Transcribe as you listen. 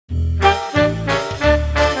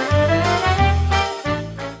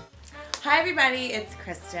everybody, it's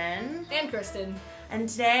Kristen. And Kristen. And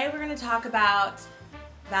today we're going to talk about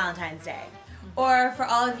Valentine's Day. Or for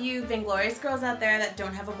all of you Vainglorious girls out there that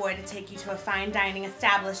don't have a boy to take you to a fine dining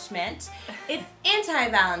establishment, it's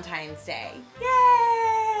anti-Valentine's Day.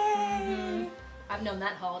 Yay! I've known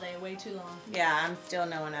that holiday way too long. Yeah, I'm still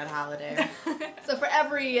knowing that holiday. So for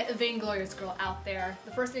every Vainglorious girl out there,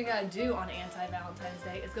 the first thing you gotta do on anti-Valentine's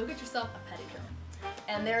Day is go get yourself a pedicure.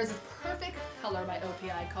 And there's this perfect color by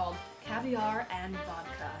OPI called Caviar and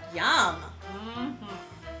Vodka. Yum!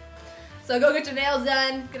 So go get your nails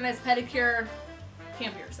done, get a nice pedicure,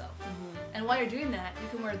 pamper yourself. And while you're doing that, you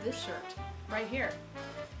can wear this shirt right here.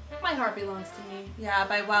 My heart belongs to me. Yeah,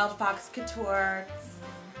 by Wild Fox Couture. It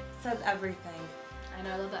says everything. I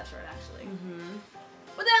know, I love that shirt actually.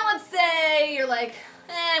 But then let's say you're like,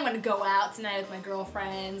 I'm gonna go out tonight with my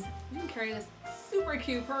girlfriends. You can carry this super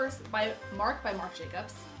cute purse by Marc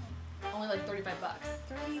Jacobs. Only like 35 bucks.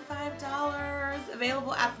 $35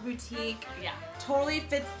 available at the boutique. Yeah. Totally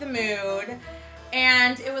fits the mood.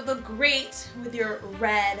 And it would look great with your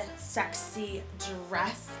red sexy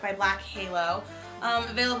dress by Black Halo.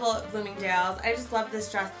 Available at Bloomingdale's. I just love this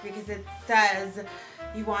dress because it says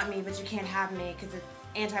you want me but you can't have me because it's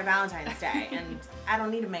anti-Valentine's Day and I don't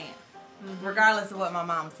need a man. Regardless of what my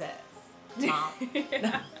mom says. Mom.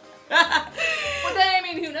 Well then, I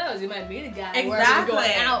mean, who knows? You might meet a guy wherever you're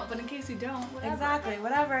going out, but in case you don't, whatever. Exactly,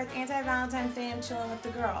 whatever. It's anti-Valentine's Day. I'm chilling with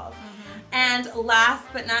the girls. And last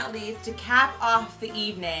but not least, to cap off the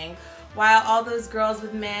evening, while all those girls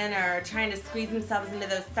with men are trying to squeeze themselves into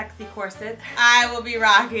those sexy corsets, I will be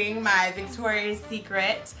rocking my Victoria's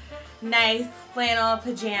Secret nice flannel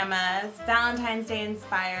pajamas, Valentine's Day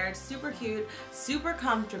inspired, super cute, super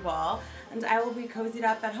comfortable, and I will be cozied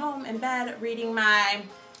up at home in bed reading my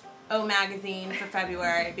O magazine for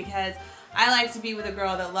February because I like to be with a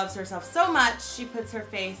girl that loves herself so much she puts her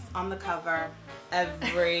face on the cover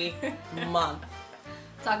every month.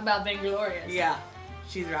 Talk about Vainglorious. Yeah,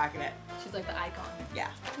 she's rocking it. She's like the icon. Yeah.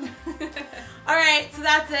 Alright, so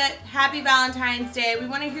that's it. Happy Valentine's Day. We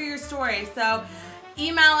want to hear your story, so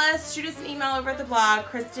email us, shoot us an email over at the blog,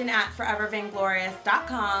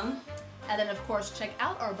 kristen@forevervainglorious.com. And then of course check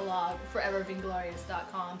out our blog,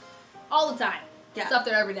 forevervainglorious.com, all the time. Yeah. It's up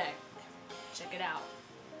there every day. Check it out.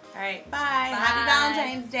 Alright, bye. Bye. Happy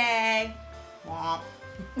Valentine's Day. Womp.